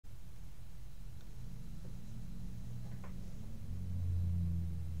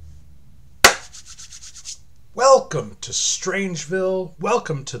Welcome to Strangeville.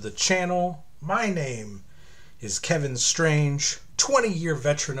 Welcome to the channel. My name is Kevin Strange, 20-year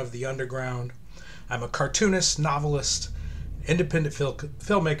veteran of the underground. I'm a cartoonist, novelist, independent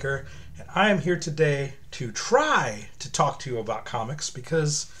filmmaker, and I am here today to try to talk to you about comics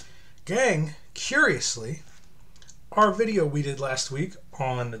because, gang, curiously, our video we did last week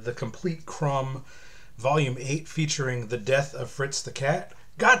on the Complete Crumb Volume 8 featuring the death of Fritz the Cat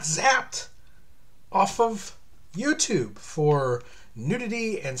got zapped off of YouTube for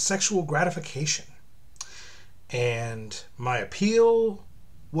nudity and sexual gratification. And my appeal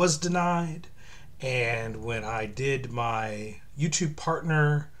was denied. And when I did my YouTube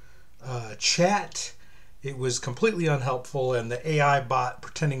partner chat, it was completely unhelpful. And the AI bot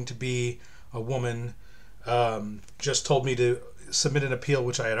pretending to be a woman just told me to submit an appeal,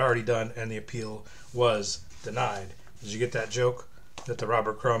 which I had already done, and the appeal was denied. Did you get that joke? That the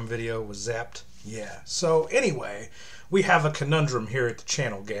Robert Crumb video was zapped? Yeah. So anyway, we have a conundrum here at the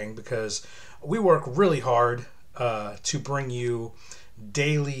channel, gang, because we work really hard to bring you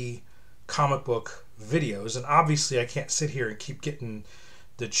daily comic book videos, and obviously I can't sit here and keep getting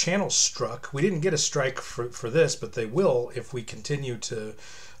the channel struck. We didn't get a strike for this, but they will if we continue to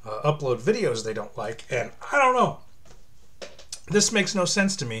upload videos they don't like. And I don't know. This makes no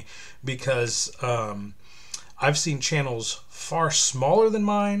sense to me because I've seen channels far smaller than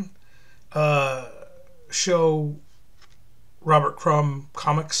mine show Robert Crumb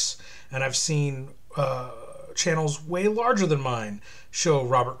comics, and I've seen channels way larger than mine show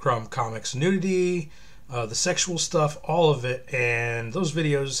Robert Crumb comics, nudity, the sexual stuff, all of it. And those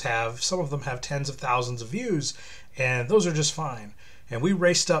videos have, some of them have tens of thousands of views, and those are just fine. And we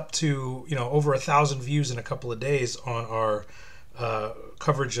raced up to, you know, over 1,000 views in a couple of days on our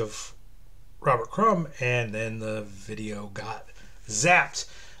coverage of Robert Crumb, and then the video got zapped.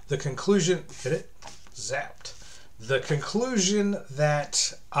 The conclusion, hit it, zapped. The conclusion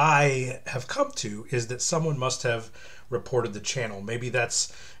that I have come to is that someone must have reported the channel. Maybe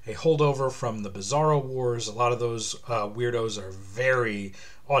that's a holdover from the Bizarro Wars. A lot of those weirdos are very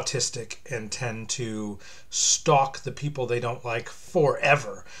autistic and tend to stalk the people they don't like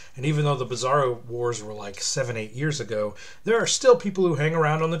forever. And even though the Bizarro Wars were like 7-8 years ago, there are still people who hang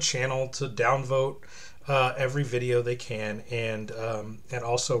around on the channel to downvote every video they can, and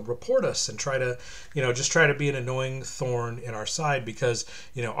also report us and try to, you know, just try to be an annoying thorn in our side, because,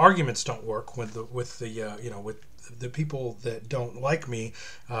 you know, arguments don't work with the people that don't like me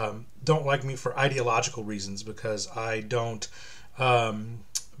for ideological reasons, because I don't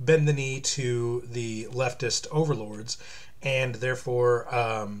bend the knee to the leftist overlords, and therefore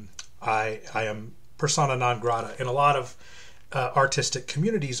I am persona non grata in a lot of artistic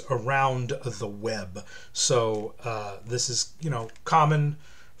communities around the web. So this is, you know, common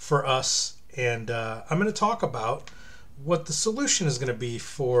for us, and I'm going to talk about what the solution is going to be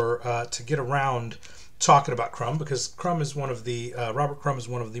for to get around talking about Crumb, because Crumb is one of the Robert Crumb is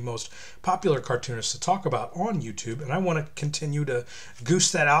one of the most popular cartoonists to talk about on YouTube, and I want to continue to goose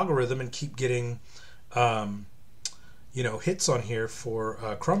that algorithm and keep getting you know, hits on here for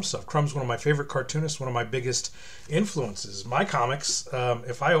Crumb stuff. Crumb's one of my favorite cartoonists, one of my biggest influences. My comics,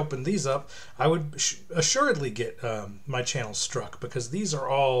 if I opened these up, I would assuredly get my channel struck, because these are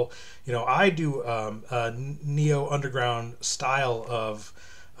all, you know, I do a neo-underground style of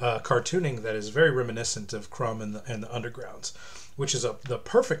cartooning that is very reminiscent of Crumb and the Undergrounds, which is the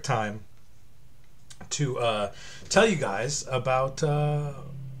perfect time to tell you guys about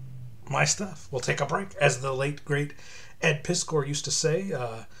my stuff. We'll take a break. As the late, great Ed Piskor used to say,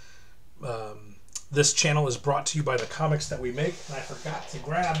 this channel is brought to you by the comics that we make. And I forgot to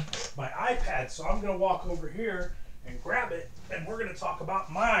grab my iPad, so I'm going to walk over here and grab it, and we're going to talk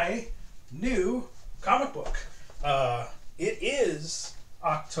about my new comic book. It is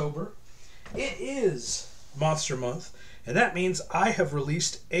October. It is Monster Month, and that means I have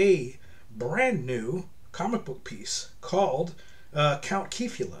released a brand new comic book piece called Count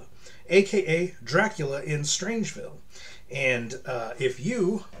Kefula, aka Dracula in Strangeville. And if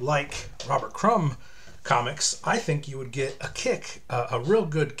you like Robert Crumb comics, I think you would get a kick, a real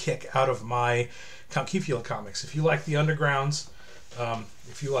good kick out of my Count Kefula comics. If you like the Undergrounds,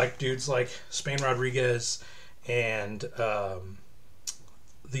 if you like dudes like Spain Rodriguez and the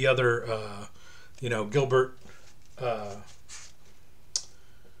other, you know, Gilbert,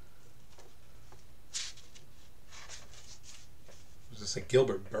 it's like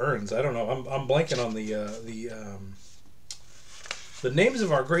Gilbert Burns. I don't know. I'm blanking on the names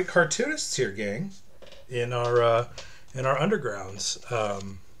of our great cartoonists here, gang, in our Undergrounds.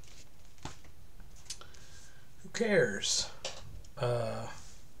 Who cares?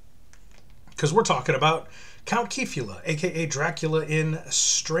 Because we're talking about Count Kefula, aka Dracula in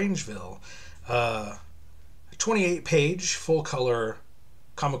Strangeville. 28-page full-color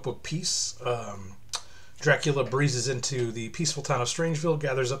comic book piece. Dracula breezes into the peaceful town of Strangeville,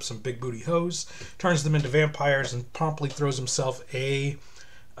 gathers up some big booty hoes, turns them into vampires, and promptly throws himself a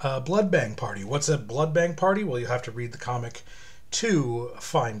blood bang party. What's a blood bang party? Well, you have to read the comic to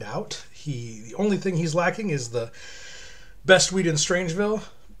find out. The only thing he's lacking is the best weed in Strangeville.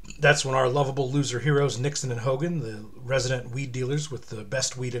 That's when our lovable loser heroes, Nixon and Hogan, the resident weed dealers with the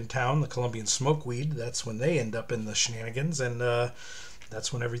best weed in town, the Colombian smoke weed, that's when they end up in the shenanigans, and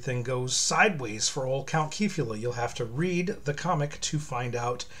that's when everything goes sideways for old Count Kefula. You'll have to read the comic to find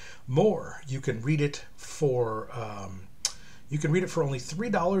out more. You can read it for only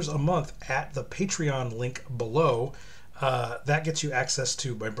 $3 a month at the Patreon link below. That gets you access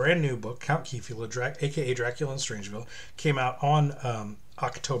to my brand new book, Count Kefula, aka Dracula in Strangeville. Came out on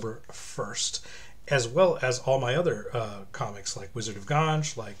October 1st, as well as all my other comics like Wizard of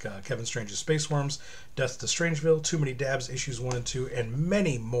Ganj, like Kevin Strange's Space Worms, Death to Strangeville, Too Many Dabs, issues 1 and 2, and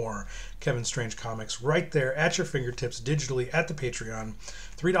many more Kevin Strange comics right there at your fingertips digitally at the Patreon.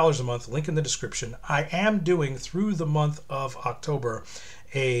 $3 a month, link in the description. I am doing, through the month of October,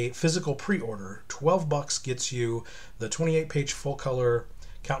 a physical pre-order. $12 gets you the 28-page full-color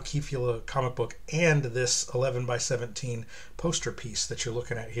Count Kefula comic book and this 11x17 poster piece that you're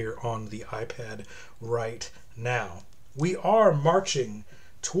looking at here on the iPad right now. We are marching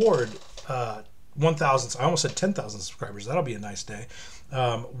toward 1,000. I almost said 10,000 subscribers. That'll be a nice day.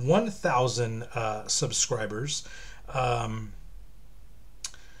 1,000 subscribers.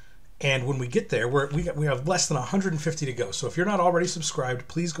 And when we get there, we have less than 150 to go. So if you're not already subscribed,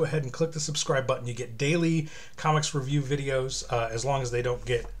 please go ahead and click the subscribe button. You get daily comics review videos, as long as they don't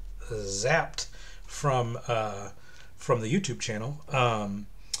get zapped from the YouTube channel.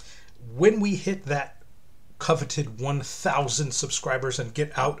 When we hit that coveted 1,000 subscribers and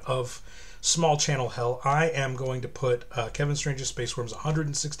get out of small channel hell, I am going to put Kevin Strange's Space Worms,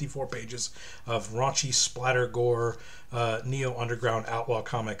 164 pages of raunchy splatter gore, Neo Underground Outlaw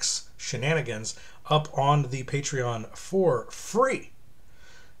Comics shenanigans up on the Patreon for free.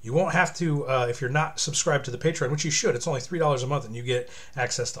 You won't have to, if you're not subscribed to the Patreon, which you should. It's only $3 a month, and you get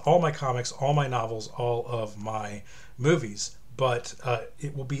access to all my comics, all my novels, all of my movies. But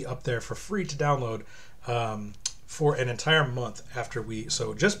it will be up there for free to download for an entire month after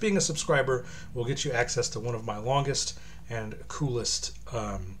so just being a subscriber will get you access to one of my longest and coolest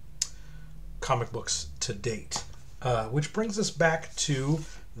comic books to date. Which brings us back to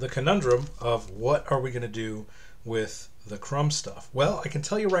the conundrum of what are we going to do with the Crumb stuff. Well, I can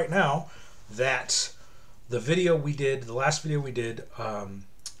tell you right now that the last video we did,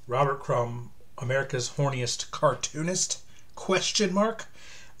 Robert Crumb, America's horniest cartoonist, ?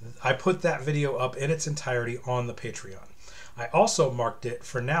 I put that video up in its entirety on the Patreon. I also marked it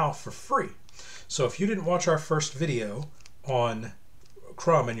for now for free. So if you didn't watch our first video on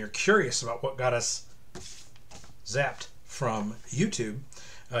Crumb and you're curious about what got us zapped from YouTube,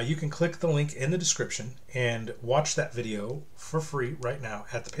 you can click the link in the description and watch that video for free right now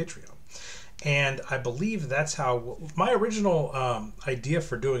at the Patreon. And I believe that's how my original idea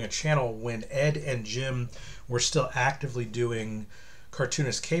for doing a channel when Ed and Jim were still actively doing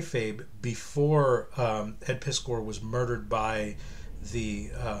Cartoonist Kayfabe before Ed Piskor was murdered by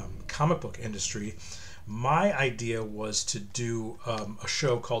the comic book industry. My idea was to do a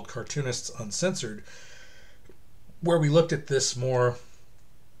show called Cartoonists Uncensored, where we looked at this more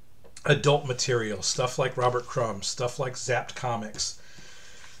adult material, stuff like Robert Crumb, stuff like Zapped Comics,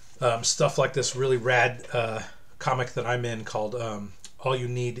 stuff like this really rad comic that I'm in called All You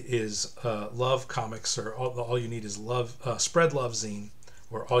Need Is Love Comics, or All You Need Is Love, Spread Love Zine,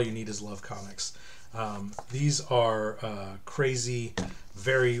 or All You Need Is Love Comics. These are crazy,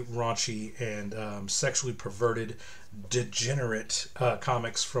 very raunchy, and sexually perverted, degenerate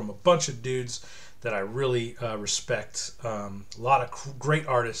comics from a bunch of dudes that I really respect. A lot of great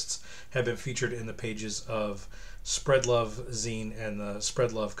artists have been featured in the pages of Spread Love Zine and the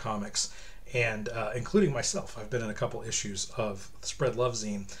Spread Love Comics, and including myself. I've been in a couple issues of Spread Love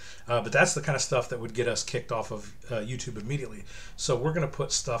Zine, but that's the kind of stuff that would get us kicked off of YouTube immediately. So we're going to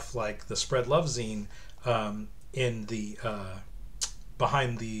put stuff like the Spread Love Zine in the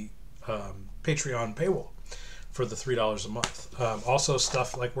behind the Patreon paywall for the $3 a month. Also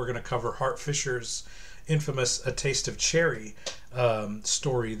stuff like we're going to cover Hart Fisher's infamous A Taste of Cherry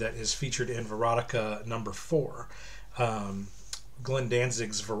story that is featured in Verotica number 4. Glenn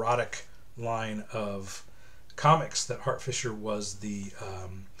Danzig's Verotic line of comics that Hart Fisher was the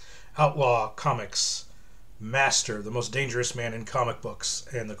Outlaw Comics master, the most dangerous man in comic books,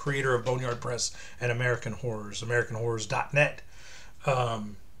 and the creator of Boneyard Press and American Horrors, AmericanHorrors.net.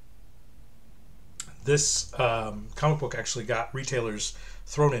 This comic book actually got retailers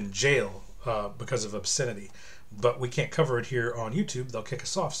thrown in jail because of obscenity. But we can't cover it here on YouTube. They'll kick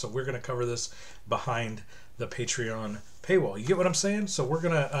us off. So we're going to cover this behind the Patreon paywall. You get what I'm saying? So we're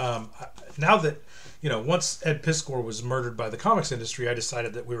going to, now that, once Ed Piskor was murdered by the comics industry, I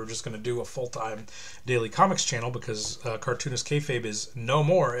decided that we were just going to do a full-time daily comics channel because Cartoonist Kayfabe is no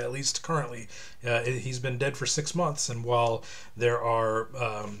more, at least currently. He's been dead for 6 months, and while there are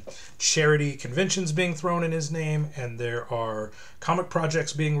charity conventions being thrown in his name, and there are comic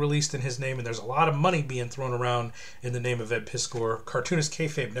projects being released in his name, and there's a lot of money being thrown around in the name of Ed Piskor, Cartoonist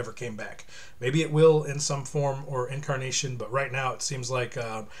Kayfabe never came back. Maybe it will in some form or incarnation, but right now it seems like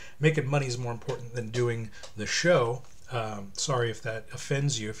making money is more important than doing the show. Sorry if that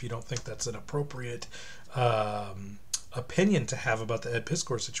offends you, if you don't think that's an appropriate opinion to have about the Ed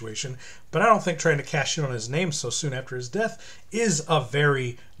Piskor situation, but I don't think trying to cash in on his name so soon after his death is a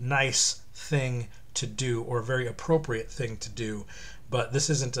very nice thing to do, or a very appropriate thing to do. But this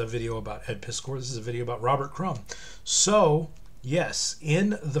isn't a video about Ed Piskor, this is a video about Robert Crumb. So yes,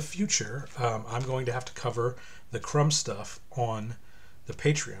 in the future, I'm going to have to cover the Crumb stuff on the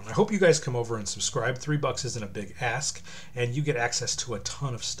Patreon. I hope you guys come over and subscribe. $3 isn't a big ask, and you get access to a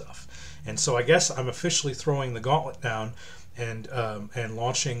ton of stuff. And so I guess I'm officially throwing the gauntlet down and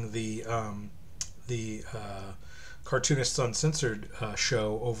launching the Cartoonists Uncensored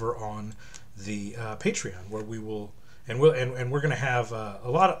show over on the Patreon, where we will and we're going to have a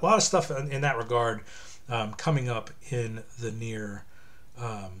lot of stuff in that regard coming up in the near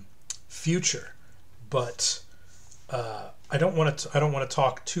future. But I don't want to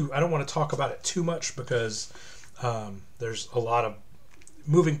talk about it too much because there's a lot of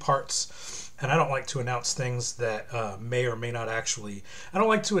moving parts, and I don't like to announce things that may or may not actually. I don't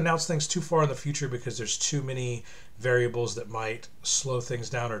like to announce things too far in the future because there's too many variables that might slow things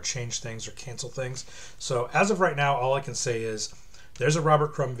down or change things or cancel things. So as of right now, all I can say is there's a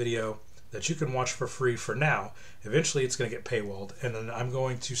Robert Crumb video that you can watch for free for now. Eventually it's going to get paywalled, and then I'm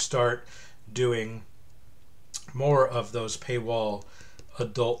going to start doing more of those paywall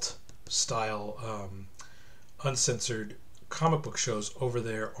adult style uncensored comic book shows over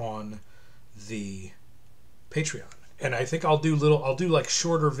there on the Patreon. And I think I'll do like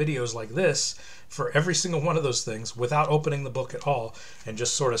shorter videos like this for every single one of those things without opening the book at all, and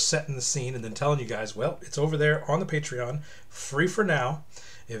just sort of setting the scene and then telling you guys, well, it's over there on the Patreon, free for now.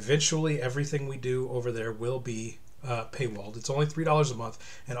 Eventually everything we do over there will be paywalled. It's only $3 a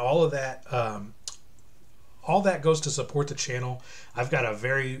month, and all of that goes to support the channel. I've got a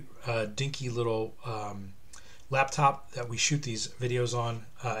very dinky little laptop that we shoot these videos on.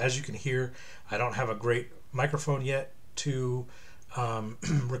 As you can hear, I don't have a great microphone yet to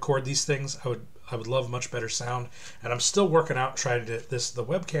record these things. I would love much better sound, and I'm still working out trying to the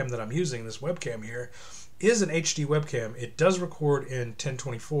webcam that I'm using. This webcam here is an HD webcam. It does record in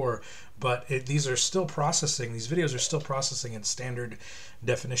 1024, but these are still processing. These videos are still processing in standard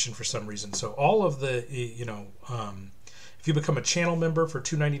definition for some reason. So all of the if you become a channel member for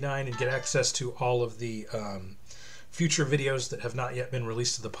 $2.99 and get access to all of the future videos that have not yet been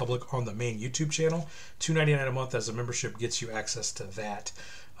released to the public on the main YouTube channel, $2.99 a month as a membership gets you access to that.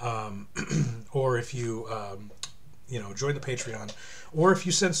 Or if you join the Patreon, or if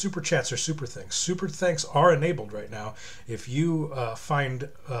you send super chats or super thanks are enabled right now. If you find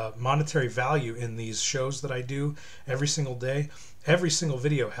monetary value in these shows that I do every single day, every single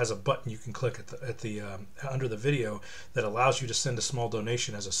video has a button you can click at the under the video that allows you to send a small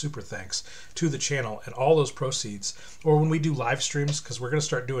donation as a super thanks to the channel, and all those proceeds, or when we do live streams, because we're going to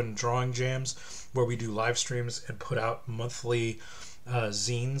start doing drawing jams where we do live streams and put out monthly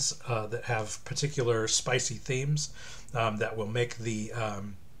zines that have particular spicy themes that will make the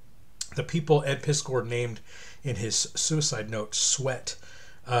people Ed Piskor named in his suicide note sweat.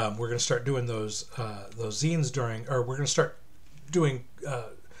 We're going to start doing those zines we're going to start doing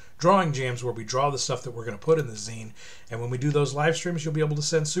drawing jams where we draw the stuff that we're going to put in the zine, and when we do those live streams, you'll be able to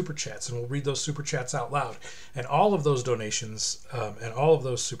send super chats, and we'll read those super chats out loud. And all of those donations and all of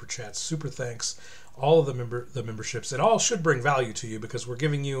those super chats, super thanks, all of the memberships, it all should bring value to you, because we're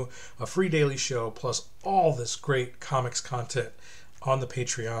giving you a free daily show plus all this great comics content on the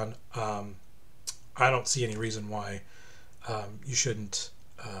Patreon. I don't see any reason why you shouldn't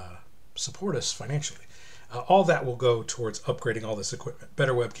support us financially. All that will go towards upgrading all this equipment,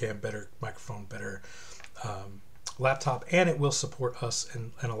 better webcam, better microphone, better laptop, and it will support us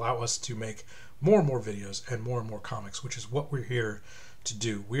and allow us to make more and more videos and more comics, which is what we're here to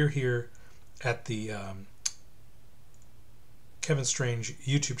do. We're here at the Kevin Strange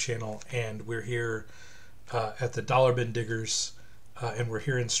YouTube channel, and we're here at the Dollar Bin Diggers, and we're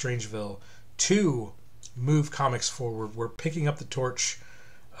here in Strangeville to move comics forward. We're picking up the torch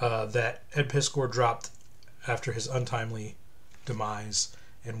that Ed Piskor dropped after his untimely demise,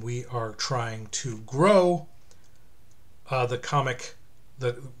 and we are trying to grow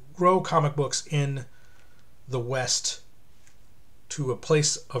grow comic books in the West to a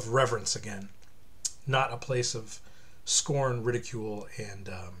place of reverence again, not a place of scorn, ridicule, and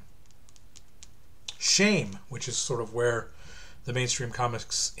shame, which is sort of where the mainstream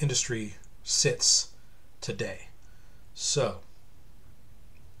comics industry sits today. So,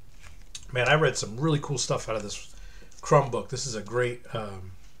 man, I read some really cool stuff out of this Crumb book. This is a great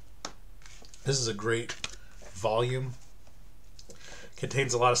volume.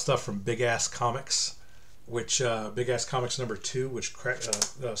 Contains a lot of stuff from Big Ass Comics, which Big Ass Comics #2, which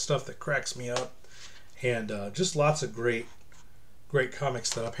stuff that cracks me up, and just lots of great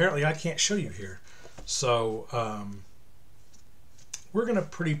comics that apparently I can't show you here. So we're gonna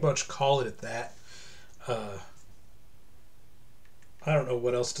pretty much call it at that. I don't know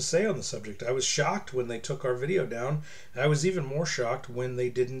what else to say on the subject. I was shocked when they took our video down. I was even more shocked when they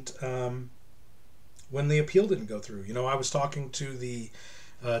didn't. When the appeal didn't go through. You know, I was talking to the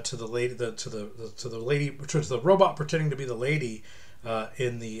robot pretending to be the lady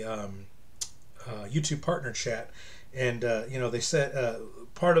in the YouTube partner chat, and you know, they said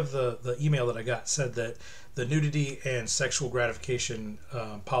part of the email that I got said that the nudity and sexual gratification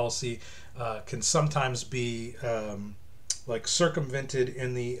policy can sometimes be like circumvented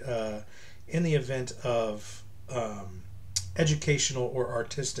in the event of educational or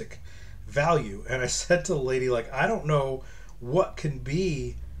artistic value. And I said to the lady, like, I don't know what can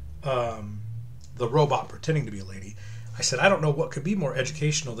be the robot pretending to be a lady. I said, I don't know what could be more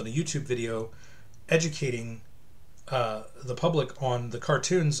educational than a YouTube video educating the public on the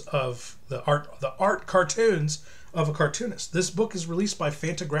cartoons of the art cartoons of a cartoonist. This book is released by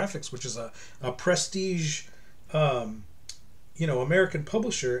Fantagraphics, which is a prestige American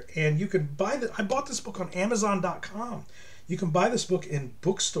publisher, and you can buy I bought this book on Amazon.com. You can buy this book in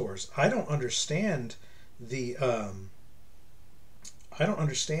bookstores. I don't understand the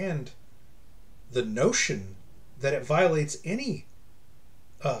notion that it violates any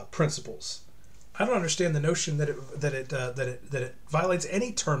principles. I don't understand the notion that it violates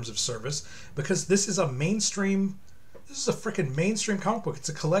any terms of service, because this is a freaking mainstream comic book. It's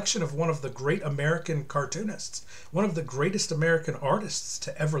a collection of one of the great American cartoonists, one of the greatest American artists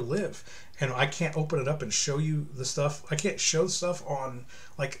to ever live. And I can't open it up and show you the stuff. I can't show stuff on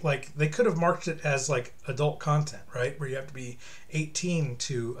like they could have marked it as like adult content, right? Where you have to be 18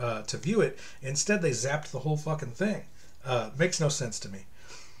 to view it. Instead, they zapped the whole fucking thing. Makes no sense to me.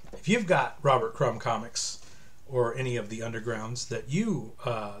 If you've got Robert Crumb comics or any of the undergrounds that you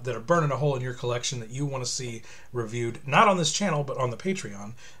that are burning a hole in your collection that you want to see reviewed, not on this channel but on the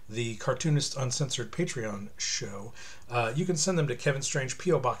Patreon, the Cartoonist Uncensored Patreon show, you can send them to Kevin Strange,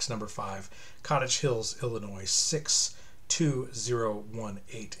 P.O. Box number 5, Cottage Hills, Illinois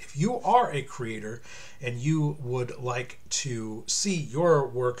 62018. If you are a creator and you would like to see your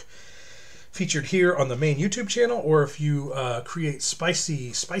work featured here on the main YouTube channel, or if you create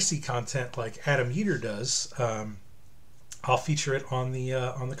spicy content like Adam Yeater does, I'll feature it on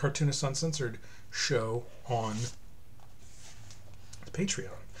the Cartoonist Uncensored show on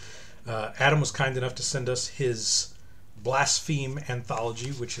Patreon. Adam was kind enough to send us his Blaspheme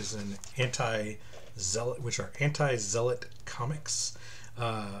anthology, which is an anti-zealot comics.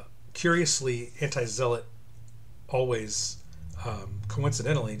 Curiously, anti-zealot always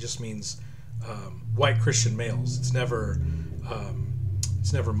coincidentally just means white Christian males. It's never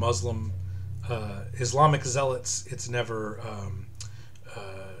Muslim, Islamic zealots. It's never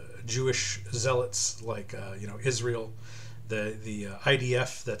Jewish zealots like Israel, the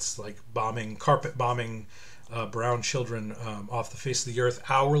IDF that's like carpet bombing brown children off the face of the earth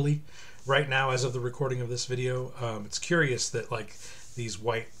hourly right now as of the recording of this video. It's curious that like these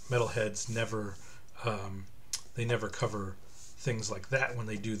white metalheads never cover things like that when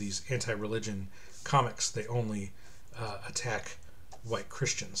they do these anti-religion comics. They only attack white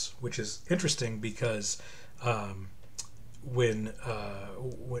Christians, which is interesting because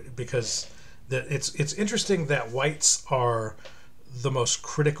it's interesting that whites are the most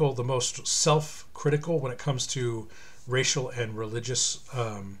critical, the most self-critical when it comes to racial and religious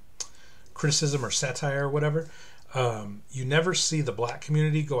criticism or satire or whatever. You never see the black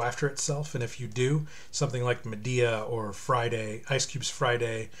community go after itself, and if you do, something like Medea or Friday, Ice Cube's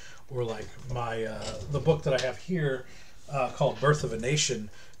Friday, or like the book that I have here called Birth of a Nation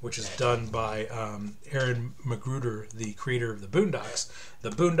which is done by Aaron Magruder, the creator of the Boondocks.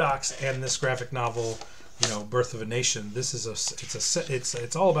 The Boondocks and this graphic novel, you know, Birth of a Nation. This is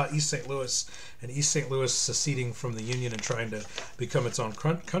it's all about East St. Louis, and East St. Louis seceding from the Union and trying to become its own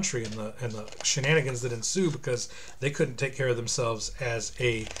country, and the shenanigans that ensue because they couldn't take care of themselves as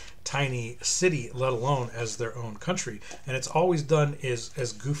a tiny city, let alone as their own country. And it's always done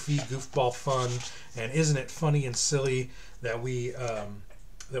as goofy, goofball fun. And isn't it funny and silly that we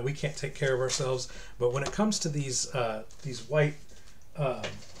can't take care of ourselves? But when it comes to these white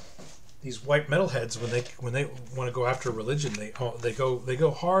metalheads, when they want to go after religion, they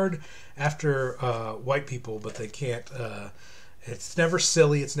go hard after white people, but they can't. It's never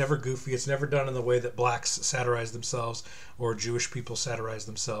silly, it's never goofy, it's never done in the way that blacks satirize themselves or Jewish people satirize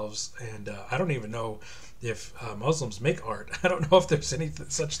themselves. And I don't even know if Muslims make art. I don't know if there's any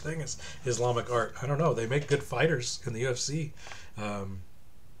such thing as Islamic art. I don't know. They make good fighters in the UFC.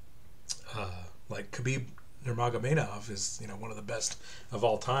 Like Khabib Nurmagomedov is, you know, one of the best of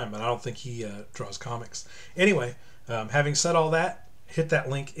all time, and I don't think he draws comics. Anyway, having said all that, hit that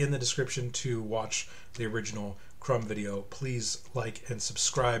link in the description to watch the original Crumb video. Please like and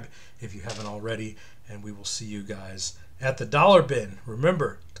subscribe if you haven't already, and we will see you guys at the dollar bin.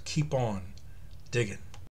 Remember to keep on digging.